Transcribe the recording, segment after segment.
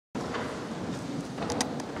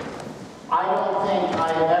I don't think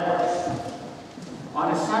I have ever,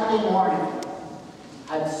 on a Sunday morning,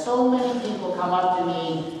 had so many people come up to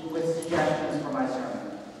me with suggestions for my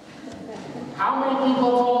sermon. How many people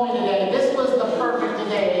told me today this was the perfect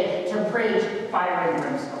day to preach fire and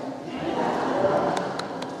brimstone?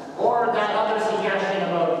 Or that other suggestion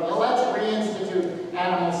about, well, let's reinstitute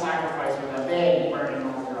animal sacrifice with a big burning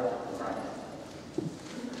altar up at the front.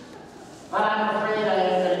 But I'm afraid I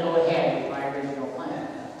am going to go ahead with my original plan.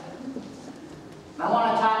 And I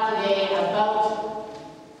want to talk today about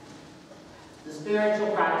the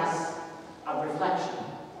spiritual practice of reflection.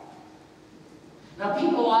 Now,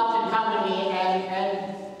 people often come to me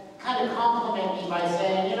and kind of compliment me by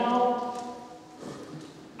saying, you know,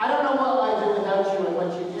 I don't know what I do without you and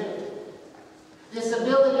what you do. This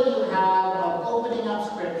ability you have of opening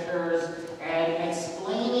up scriptures and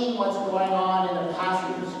explaining what's going on in a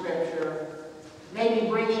passage of scripture, maybe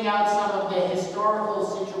bringing out some of the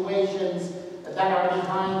historical situations that are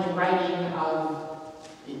behind the writing of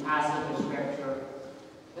the passage of scripture.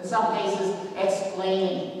 In some cases,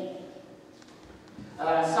 explaining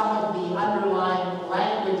some of the underlying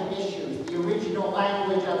language issues, the original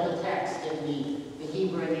language of the text in the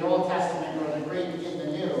Hebrew in the Old Testament or the Greek in the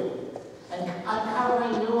New, and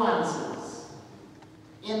uncovering nuances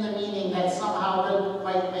in the meaning that somehow didn't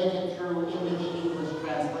quite make it through into the English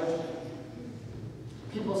translation.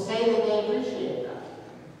 People say that they appreciate that.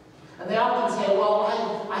 And they often say, well,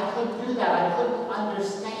 I couldn't do that. I couldn't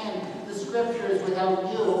understand the scriptures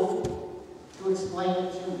without you to explain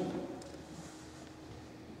it to me.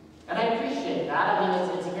 And I appreciate that. I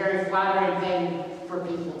mean, it's a very flattering thing for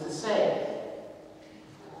people to say.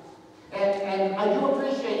 And I do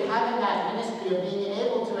appreciate having that ministry of being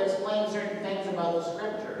able to explain certain things about the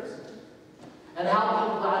scriptures and help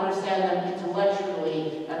people to understand them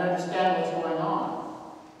intellectually and understand what's going on.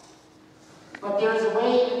 But there's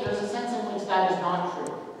a sense in which that is not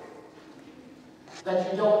true.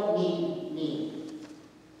 That you don't need me.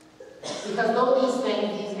 Because though these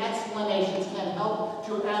things, these explanations can help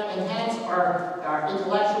to enhance our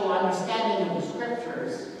intellectual understanding of the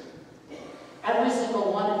scriptures, every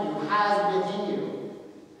single one of you has within you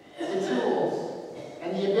the tools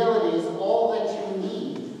and the abilities, all that you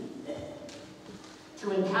need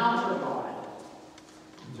to encounter God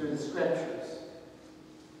through the scriptures.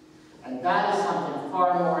 And that is something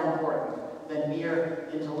far more important than mere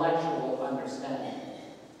intellectual understanding.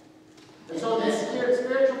 And so this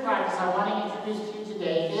spiritual practice I want to introduce to you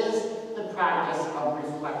today is the practice of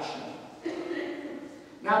reflection.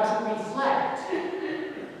 Now, to reflect,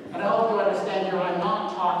 and I hope you understand here, I'm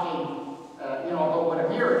not talking about what a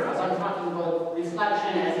mirror does. I'm talking about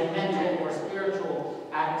reflection as a mental or spiritual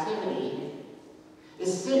activity,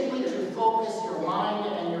 is simply to focus your mind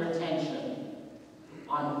and your attention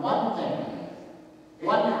on one thing,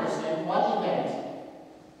 one person, one event,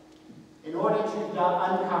 in order to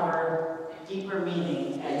uncover deeper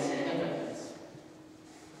meaning and significance.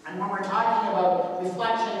 And when we're talking about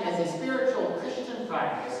reflection as a spiritual Christian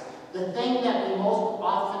practice, the thing that we most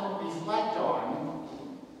often reflect on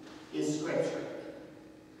is Scripture.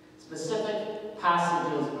 Specific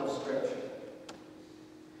passages of Scripture.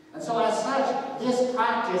 And so as such, this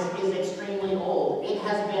practice is extremely old. It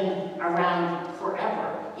has been around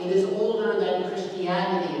forever. It is older than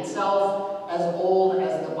Christianity itself, as old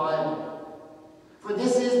as the Bible. For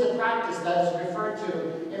this is the practice that is referred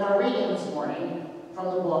to in our reading this morning from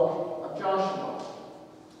the book of Joshua.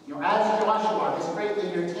 You know, as Joshua, this great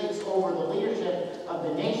leader, takes over the leadership of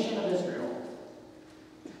the nation of Israel,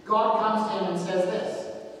 God comes to him and says this: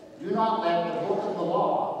 do not let the book of the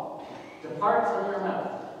law depart from your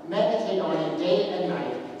mouth. Meditate on it day and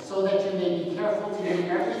night, so that you may be careful to do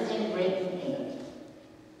everything written in it.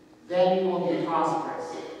 Then you will be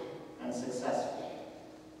prosperous and successful.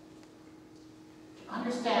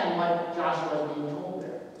 Understand what Joshua is being told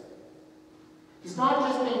there. He's not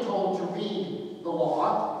just being told to read the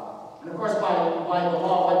law, and of course by the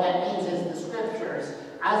law what that means is the scriptures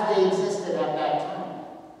as they existed at that time.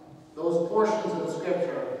 Those portions of the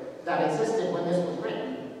scripture that existed when this was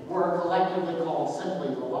written were collectively called simply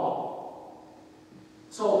the law.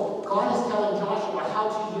 So God is telling Joshua how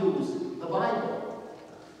to use the Bible.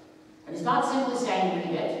 And he's not simply saying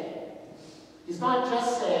read it. He's not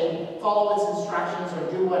just saying follow its instructions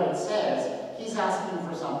or do what it says. He's asking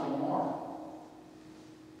for something more.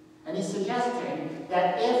 And he's suggesting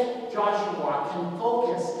that if Joshua can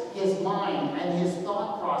focus his mind and his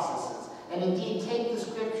thought processes, and indeed take the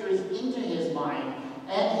scriptures into his mind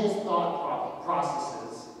and his thought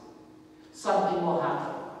processes, something will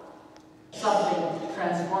happen. Something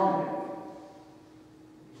transformative.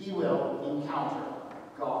 He will encounter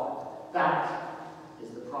God. That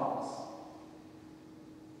is the promise.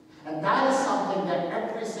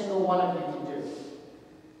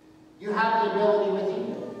 the ability within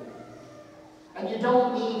you. And you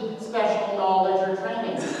don't need special knowledge or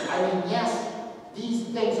training. I mean, yes, these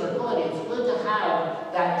things are good. It's good to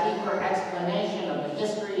have that deeper explanation of the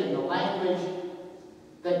history and the language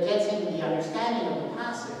that gets into the understanding of the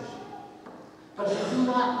passage. But you do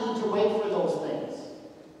not need to wait for those things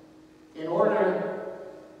in order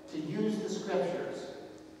to use the scriptures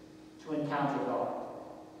to encounter God.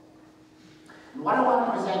 And what I want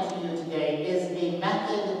to present to you today is a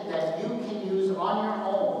method that you can use on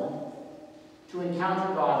your own to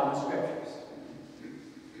encounter God in the scriptures.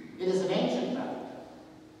 It is an ancient method,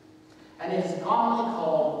 and it is commonly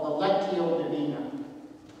called the Lectio Divina.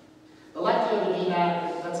 The Lectio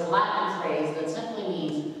Divina, that's a Latin phrase that simply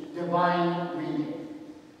means divine reading.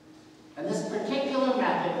 And this particular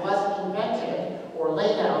method was invented or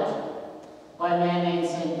laid out by a man named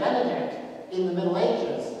St. Benedict in the Middle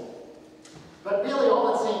Ages. But really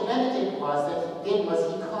all that St. Benedict did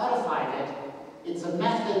was he codified it. It's a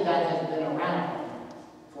method that has been around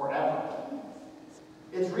forever.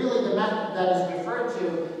 It's really the method that is referred to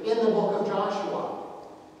in the book of Joshua,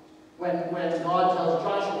 when God tells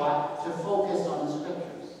Joshua to focus on the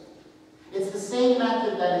scriptures. It's the same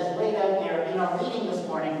method that is laid out there in our reading this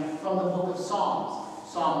morning from the book of Psalms,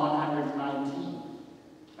 Psalm 119,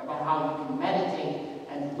 about how you can meditate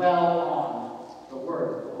and dwell on the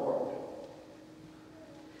word of the Lord.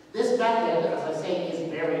 This method, as I say, is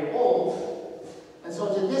very old, and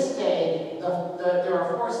so to this day, there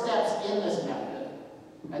are 4 steps in this method,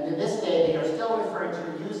 and to this day they are still referred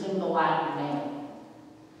to using the Latin name.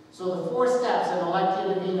 So the 4 steps in the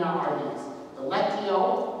Lectio Divina are these: the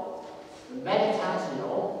Lectio, the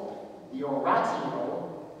Meditatio, the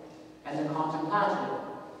Oratio, and the Contemplatio.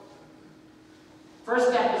 First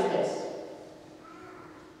step is this.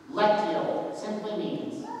 Lectio simply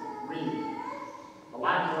means read. The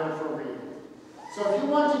Latin word for read. So if you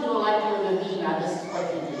want to do a Lectio Divina, this is what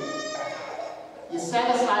you do. You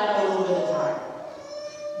set aside a little bit of time.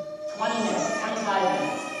 20 minutes, 25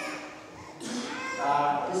 minutes.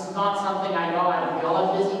 This is not something I know. We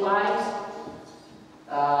all have busy lives.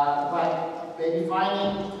 But maybe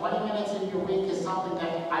finding 20 minutes in your week is something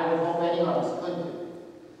that I would hope any of us could do.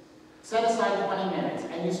 Set aside 20 minutes,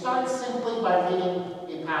 and you start simply by reading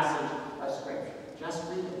a passage of Scripture. Just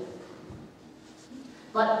read it.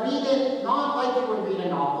 But read it not like you would read a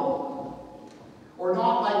novel, or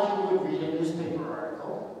not like you would read a newspaper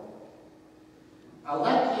article. A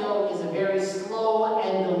Lectio is a very slow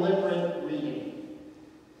and deliberate reading.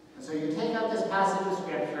 And so you take out this passage of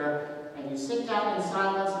Scripture, and you sit down in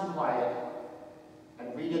silence and quiet,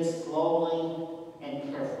 and read it slowly and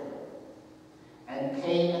carefully. And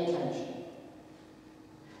pay attention.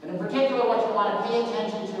 And in particular, what you want to pay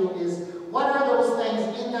attention to is, what are those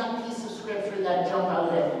things in that piece of Scripture that jump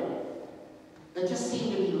out at you? That just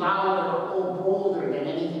seem to be louder or bolder than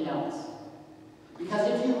anything else? Because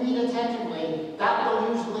if you read attentively, that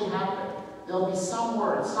will usually happen. There'll be some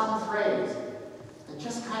word, some phrase that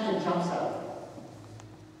just kind of jumps out.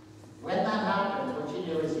 When that happens, what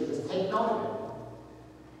you do is you just take note of it.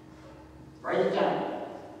 Write it down.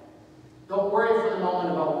 Don't worry for the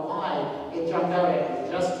moment about why it jumped out at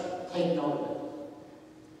you. Just take note of it.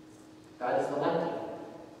 That is the Lectio.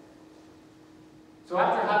 So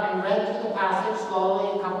after having read through the passage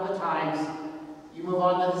slowly a couple of times, you move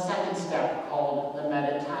on to the second step called the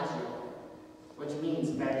Meditatio, which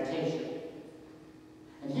means meditation.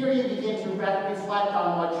 And here you begin to reflect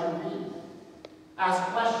on what you read. Ask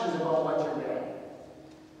questions about what you read.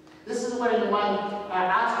 This is where you might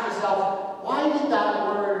ask yourself, why did that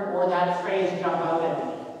word or that phrase jump out at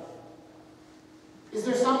me? Is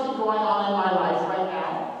there something going on in my life right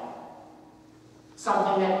now?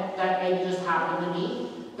 Something that maybe just happened to me,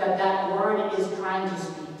 that word is trying to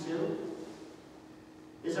speak to?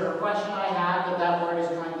 Is there a question I have that word is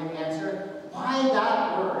trying to answer? Why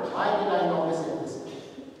that word? Why did I notice it this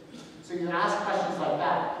way? So you ask questions like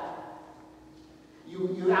that.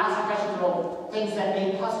 You ask questions about things that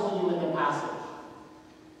may puzzle you in the passage.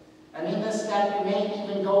 And in this step, you may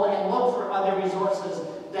even go and look for other resources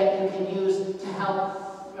that you can use to help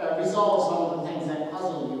resolve some of the things that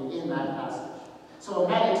puzzle you in that passage. So a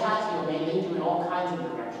meditatio may lead you in all kinds of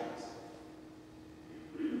directions.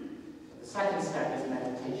 The second step is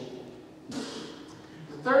meditation.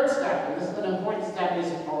 The third step, and this is an important step, is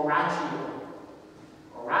oratio.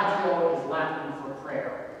 Oratio is Latin for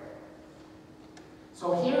prayer.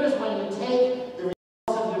 So here is when you take the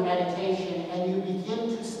results of your meditation and you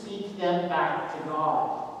begin to speak them back to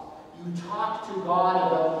God. You talk to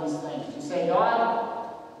God about these things. You say,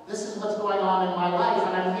 God, this is what's going on in my life,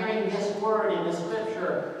 and I'm hearing this word in the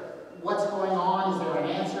Scripture. What's going on? Is there an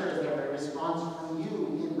answer? Is there a response from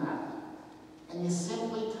you in that?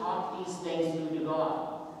 talk these things through to God.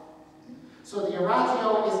 So the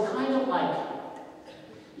oratio is kind of like,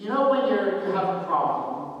 you know when you have a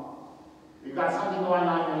problem, you've got something going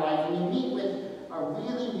on in your life, and you meet with a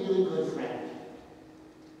really, really good friend.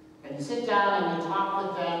 And you sit down and you talk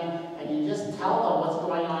with them, and you just tell them what's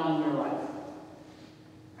going on in your life.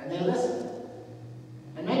 And they listen.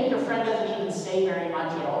 And maybe your friend doesn't even say very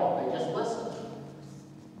much at all, they just listen.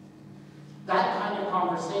 That kind of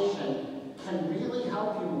conversation can really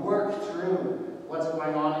help you work through what's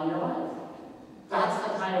going on in your life. That's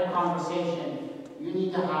the kind of conversation you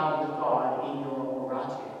need to have with God in your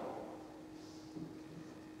oratio.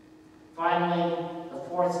 Finally, the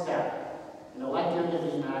fourth step in Lectio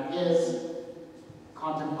Divina is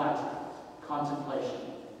contemplation.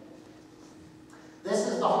 This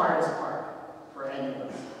is the hardest part for any of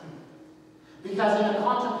us. Because in a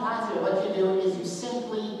contemplatio, what you do is you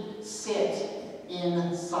simply sit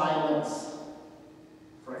in silence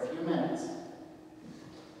for a few minutes.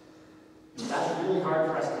 That's really hard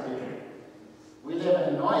for us to do. We live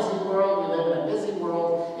in a noisy world, we live in a busy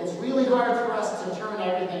world. It's really hard for us to turn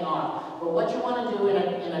everything on. But what you want to do in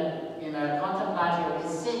a contemplatio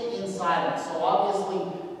is sit in silence. So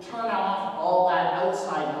obviously, turn off all that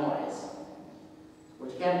outside noise,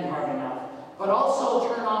 which can be hard enough. But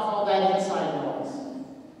also turn off all that inside noise,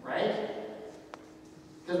 right?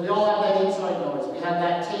 Because we all have that inside noise. We have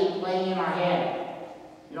that tape playing in our head.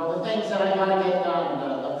 You know, the things that I gotta get done,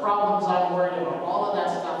 the problems I'm worried about, all of that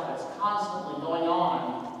stuff that's constantly going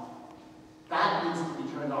on, that needs to be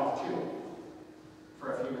turned off too,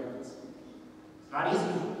 for a few minutes. It's not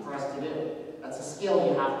easy for us to do. That's a skill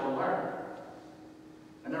you have to learn.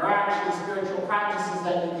 And there are actually spiritual practices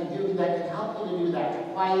that you can do that can help you to do that,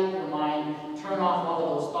 to quiet your mind, turn off all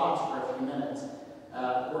of those thoughts for a few minutes.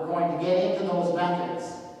 We're going to get into those methods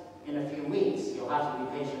in a few weeks. You'll have to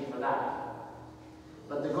be patient for that.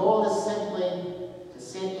 But the goal is simply to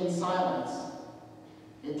sit in silence,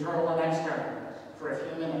 internal and external, for a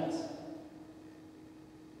few minutes.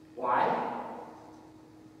 Why?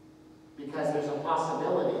 Because there's a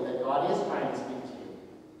possibility that God is trying to speak to you.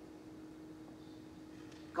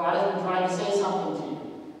 God has been trying to say something to you,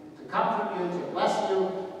 to comfort you, to bless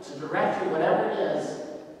you, to direct you, whatever it is,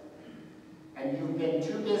 and you've been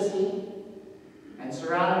too busy and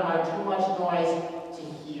surrounded by too much noise to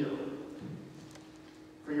hear.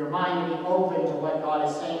 For your mind to be open to what God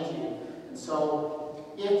is saying to you. And so,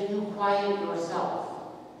 if you quiet yourself,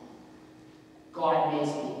 God may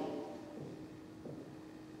speak.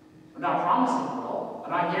 I'm not promising He will.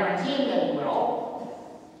 I'm not guaranteeing that He will.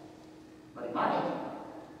 But He might.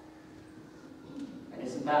 And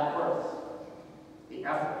isn't that worth the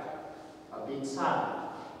effort of being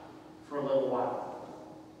silent for a little while?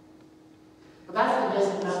 But that's the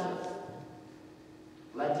basic method.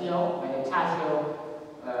 Lectio, meditatio,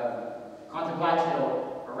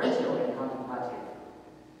 contemplatio, oratio, and contemplatio.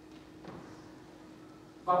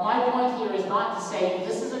 But my point here is not to say,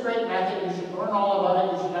 this is a great method, you should learn all about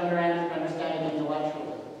it, you should understand it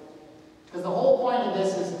intellectually. Because the whole point of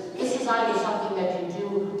this is either something that you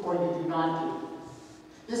do or you do not do.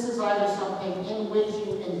 This is either something in which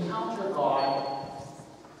you encounter God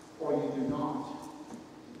or you do not.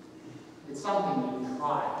 It's something you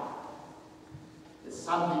try. It's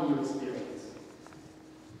something you experience.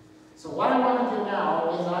 So what I want to do now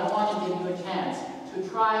is I want to give you a chance to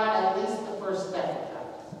try at least the first step of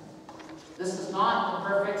that. This is not the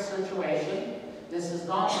perfect situation. This is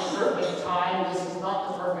not the perfect time. This is not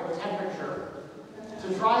the perfect temperature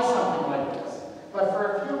to try something like this. But for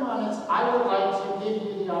a few moments, I would like to give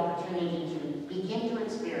you the opportunity to begin to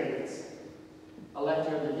experience a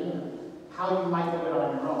Lectio Divina, how you might do it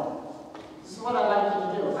on your own. This is what I'd like you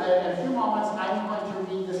to do. In a few moments, I'm going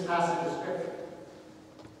to read this passage of Scripture.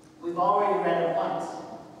 We've already read it once.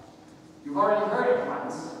 You've already heard it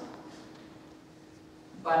once.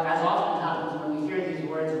 But as often happens when we hear these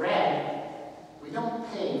words read, we don't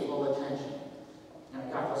pay full attention.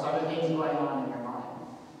 You've got those other things going on in your mind.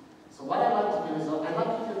 So what I'd like to do is I'd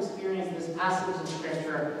like you to experience this passage of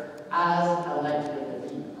Scripture as a Lectio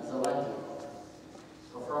Divina, as a Lectio.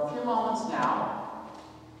 So for a few moments now,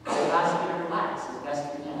 I'll ask you to relax as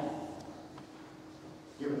best you can,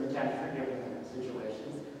 given the temperature, given the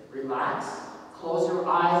situation. Relax. Close your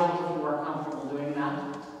eyes if you are comfortable doing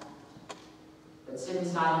that. But sit in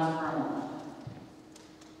silence for a moment.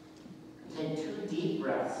 And take 2 deep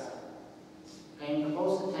breaths, paying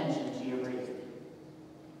close attention to your breathing.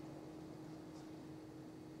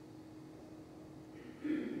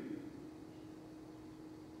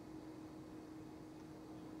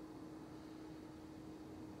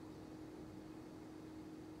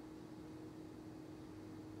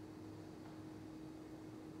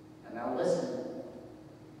 Now listen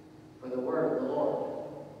for the word of the Lord.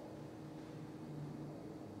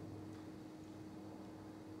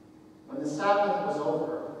 When the Sabbath was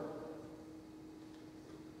over,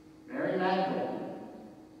 Mary Magdalene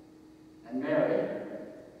and Mary,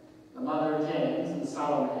 the mother of James, and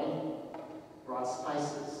Salome brought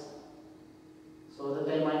spices so that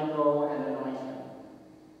they might go and anoint him.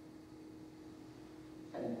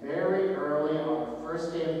 And very early on the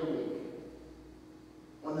first day of the week,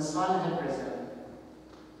 when the sun had risen,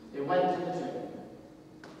 they went to the tomb.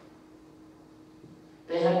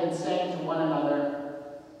 They had been saying to one another,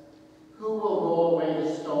 "Who will roll away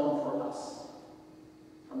the stone for us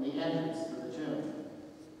from the entrance to the tomb?"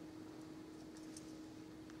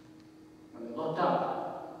 When they looked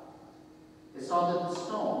up, they saw that the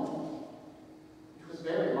stone, which was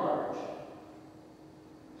very large,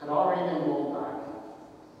 had already been rolled back.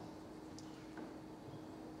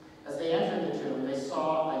 As they entered the tomb, they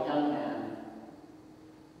saw a young man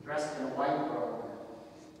dressed in a white robe,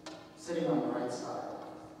 sitting on the right side.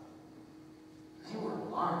 They were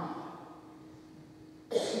alarmed.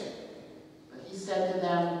 But he said to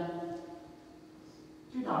them,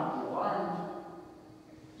 "Do not be alarmed.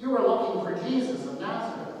 You are looking for Jesus of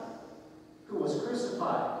Nazareth, who was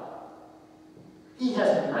crucified. He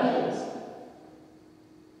has been raised.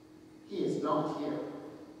 He is not here.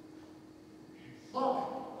 Look,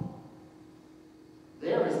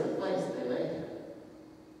 there is the place they laid him.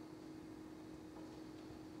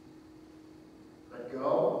 But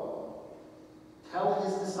go, tell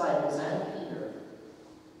his disciples and Peter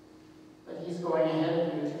that he's going ahead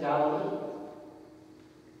of you to Galilee.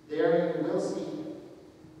 There you will see him,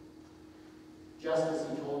 just as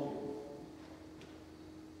he told you."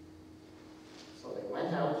 So they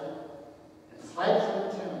went out and fled from the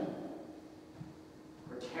tomb,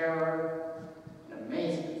 for terror and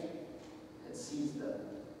amazement had seized them.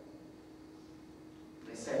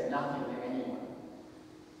 They said nothing to anyone,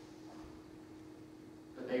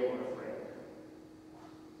 but they were afraid.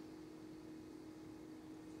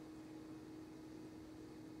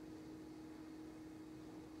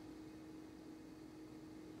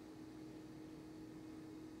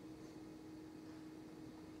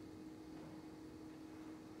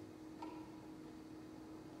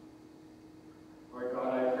 Lord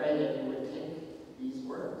God, I pray that you would take these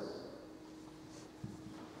words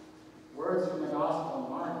from the Gospel of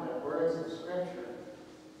Mark, but words of Scripture,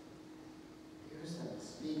 use them to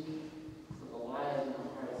speak to the lives and the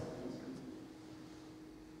hearts of these people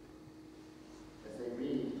as they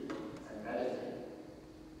read and meditate.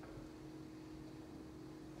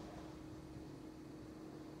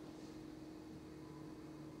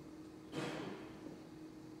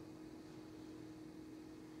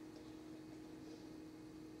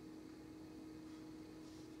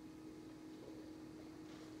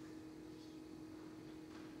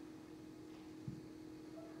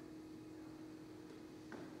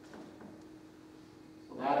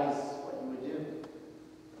 That is what you would do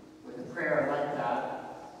with a prayer like that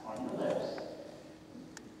on your lips.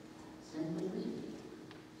 Simply read.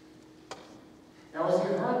 Now, as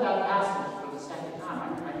you heard that passage for the second time,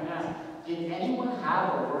 I'm going to ask, did anyone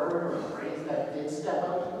have a word or a phrase that did step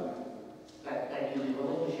out to you, that you'd be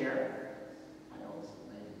willing to share? I know it's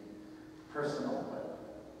maybe personal, but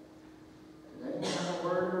did anyone have a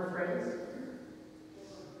word or a phrase?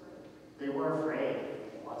 They were afraid.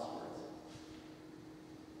 Lots of words.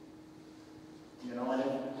 You know, and if,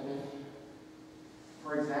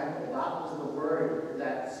 for example, that was the word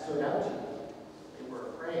that stood out to you, they were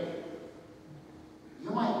afraid, you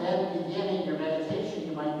might then begin in your meditation,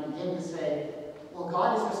 you might begin to say, well,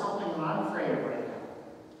 God, is there something that I'm afraid of right now?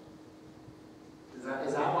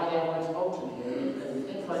 Is that why that word spoke to me? And you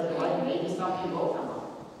think like maybe something will come up.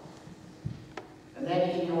 And then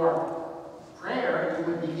in your prayer, you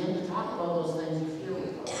would begin to talk about those things you feel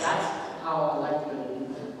about. That's how I like to do it.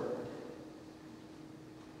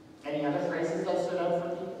 Any other phrases that stood out for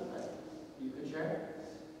you that you could share?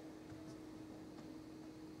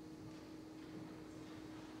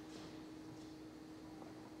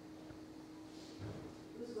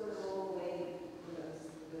 Who's going to roll away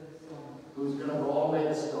the stone? Who's going to roll away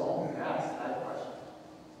the stone? Yes, that question.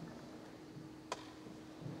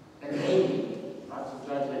 And maybe, not to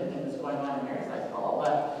judge anything that's going on in Mary's life at all,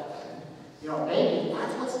 but, maybe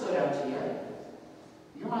that's what stood out to you.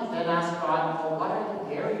 You might then ask God, well, what are the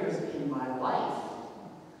barriers in my life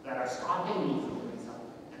that are stopping me from doing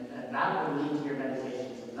something? And that will lead to your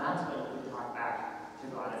meditations, and that's what you would talk back to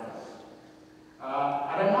God about.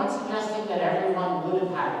 And I'm not suggesting that everyone would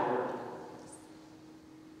have had a word.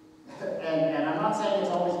 and I'm not saying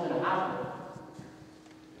it's always going to happen.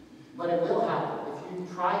 But it will happen. If you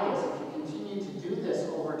try this, if you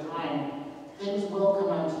things will come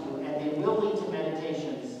out to you, and they will lead to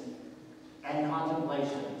meditations and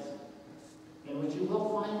contemplations in which you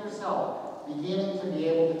will find yourself beginning to be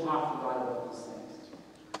able to talk to God about these things.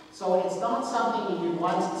 So it's not something you do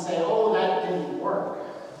once and say, oh, that didn't work.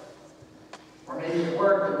 Or maybe it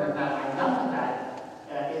worked and then I'm done with that.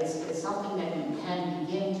 It's something that you can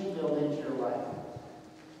begin to build into your life.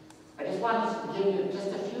 I just wanted to give you just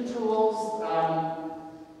a few tools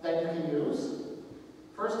that you can use.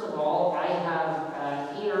 First of all, I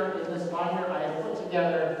have here in this binder, I have put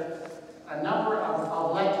together a number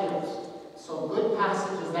of lectures. So good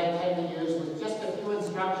passages that can be used with just a few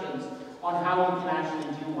instructions on how you can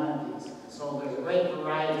actually do one of these. So there's a great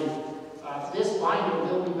variety. This binder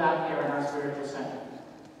will be back there in our spiritual center.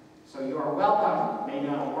 So you are welcome, maybe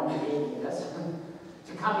on a warm day like this,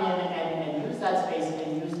 to come in and use that space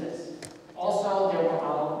and use this. Also, there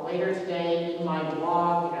will, later today in my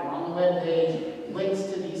blog and on the web page, links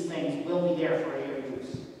to these things will be there for your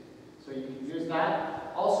use. So you can use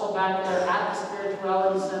that. Also back there at the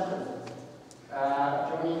Spirituality Center,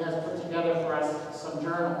 Joni has put together for us some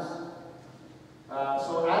journals.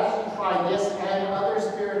 So as you try this and other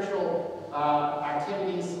spiritual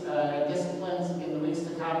activities and disciplines in the weeks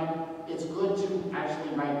to come, it's good to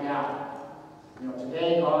actually write down. You know,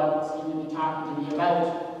 today God seemed to be talking to me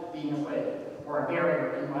about being afraid, or a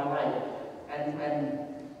barrier in my life. And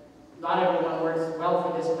not everyone works well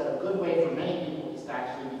for this, but a good way for many people is to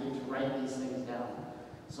actually begin to write these things down.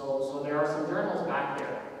 So there are some journals back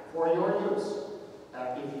there for your use,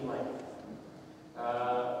 if you like.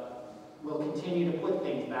 We'll continue to put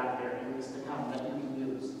things back there in weeks to come that you can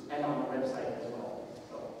use, and on the website as well.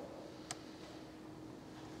 So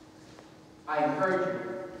I encourage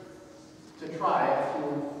you to try a few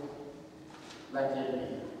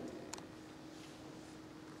lectures.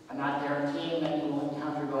 I'm not guaranteeing that you will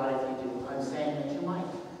encounter God if you do. I'm saying that you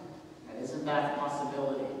might. And isn't that a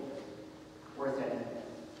possibility?